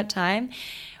 remember that time?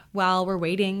 While we're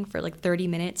waiting for like 30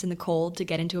 minutes in the cold to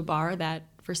get into a bar that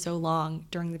for so long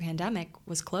during the pandemic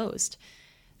was closed.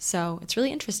 So it's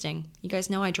really interesting. You guys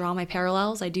know I draw my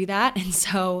parallels, I do that. And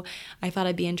so I thought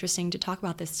it'd be interesting to talk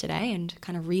about this today and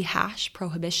kind of rehash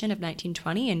Prohibition of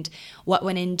 1920 and what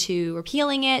went into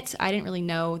repealing it. I didn't really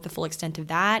know the full extent of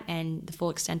that and the full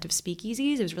extent of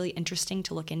speakeasies. It was really interesting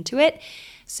to look into it.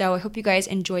 So I hope you guys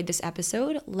enjoyed this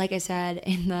episode. Like I said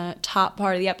in the top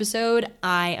part of the episode,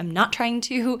 I am not trying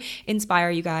to inspire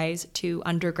you guys to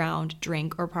underground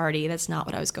drink or party. That's not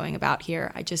what I was going about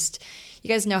here. You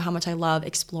guys know how much I love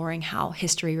exploring how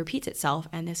history repeats itself,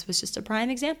 and this was just a prime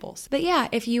example. But yeah,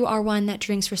 if you are one that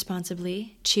drinks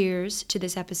responsibly, cheers to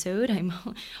this episode. I'm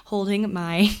holding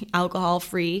my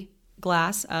alcohol-free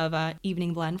glass of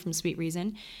Evening Blend from Sweet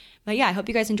Reason. But yeah, I hope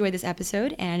you guys enjoyed this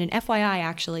episode. And an FYI,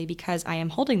 actually, because I am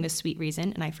holding this Sweet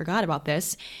Reason, and I forgot about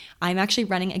this, I'm actually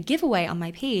running a giveaway on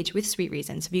my page with Sweet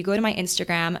Reason. So if you go to my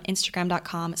Instagram,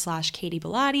 instagram.com/Katie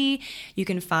Bellotti, you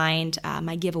can find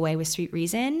my giveaway with Sweet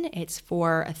Reason. It's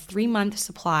for a 3-month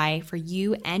supply for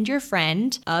you and your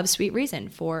friend of Sweet Reason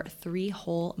for 3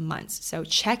 whole months. So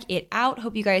check it out.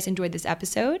 Hope you guys enjoyed this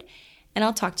episode, and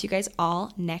I'll talk to you guys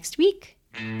all next week.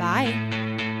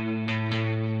 Bye.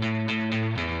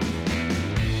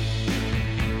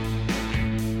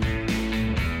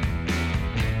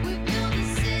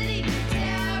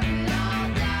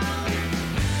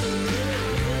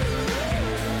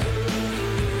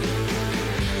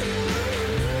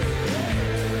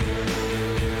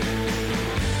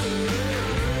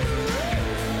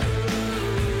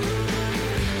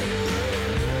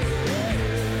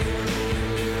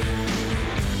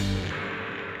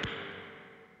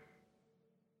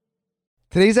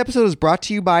 Today's episode is brought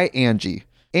to you by Angie.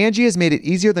 Angie has made it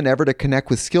easier than ever to connect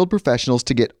with skilled professionals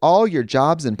to get all your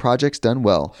jobs and projects done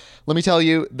well. Let me tell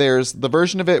you, there's the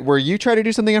version of it where you try to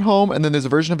do something at home, and then there's a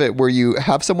version of it where you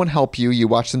have someone help you, you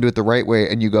watch them do it the right way,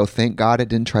 and you go, thank God I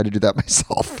didn't try to do that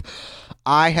myself.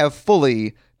 I have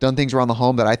fully done things around the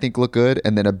home that I think look good,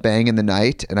 and then a bang in the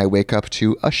night, and I wake up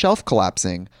to a shelf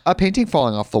collapsing, a painting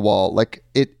falling off the wall.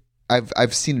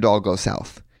 I've seen it all go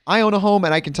south. I own a home,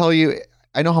 and I can tell you,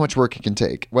 I know how much work it can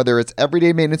take. Whether it's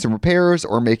everyday maintenance and repairs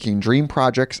or making dream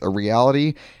projects a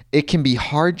reality, it can be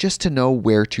hard just to know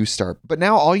where to start. But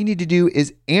now all you need to do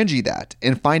is Angie that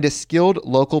and find a skilled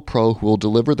local pro who will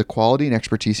deliver the quality and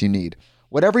expertise you need.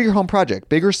 Whatever your home project,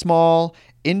 big or small,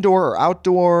 indoor or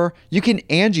outdoor, you can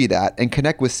Angie that and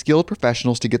connect with skilled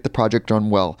professionals to get the project done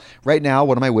well. Right now,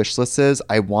 one of my wish lists is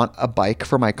I want a bike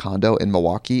for my condo in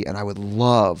Milwaukee, and I would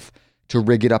love to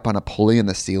rig it up on a pulley in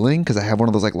the ceiling because I have one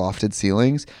of those like lofted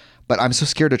ceilings, but I'm so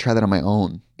scared to try that on my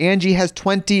own. Angie has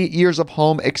 20 years of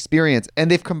home experience, and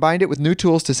they've combined it with new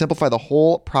tools to simplify the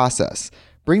whole process.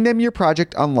 Bring them your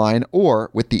project online or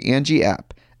with the Angie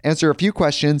app. Answer a few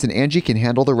questions and Angie can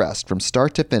handle the rest from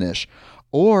start to finish,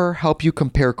 or help you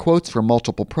compare quotes from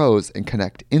multiple pros and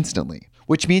connect instantly,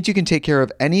 which means you can take care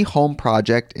of any home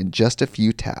project in just a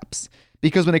few taps.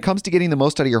 Because when it comes to getting the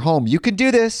most out of your home, you can do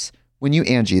this when you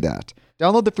Angie that.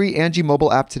 Download the free Angie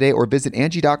mobile app today or visit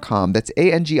Angie.com. That's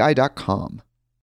ANGI.com.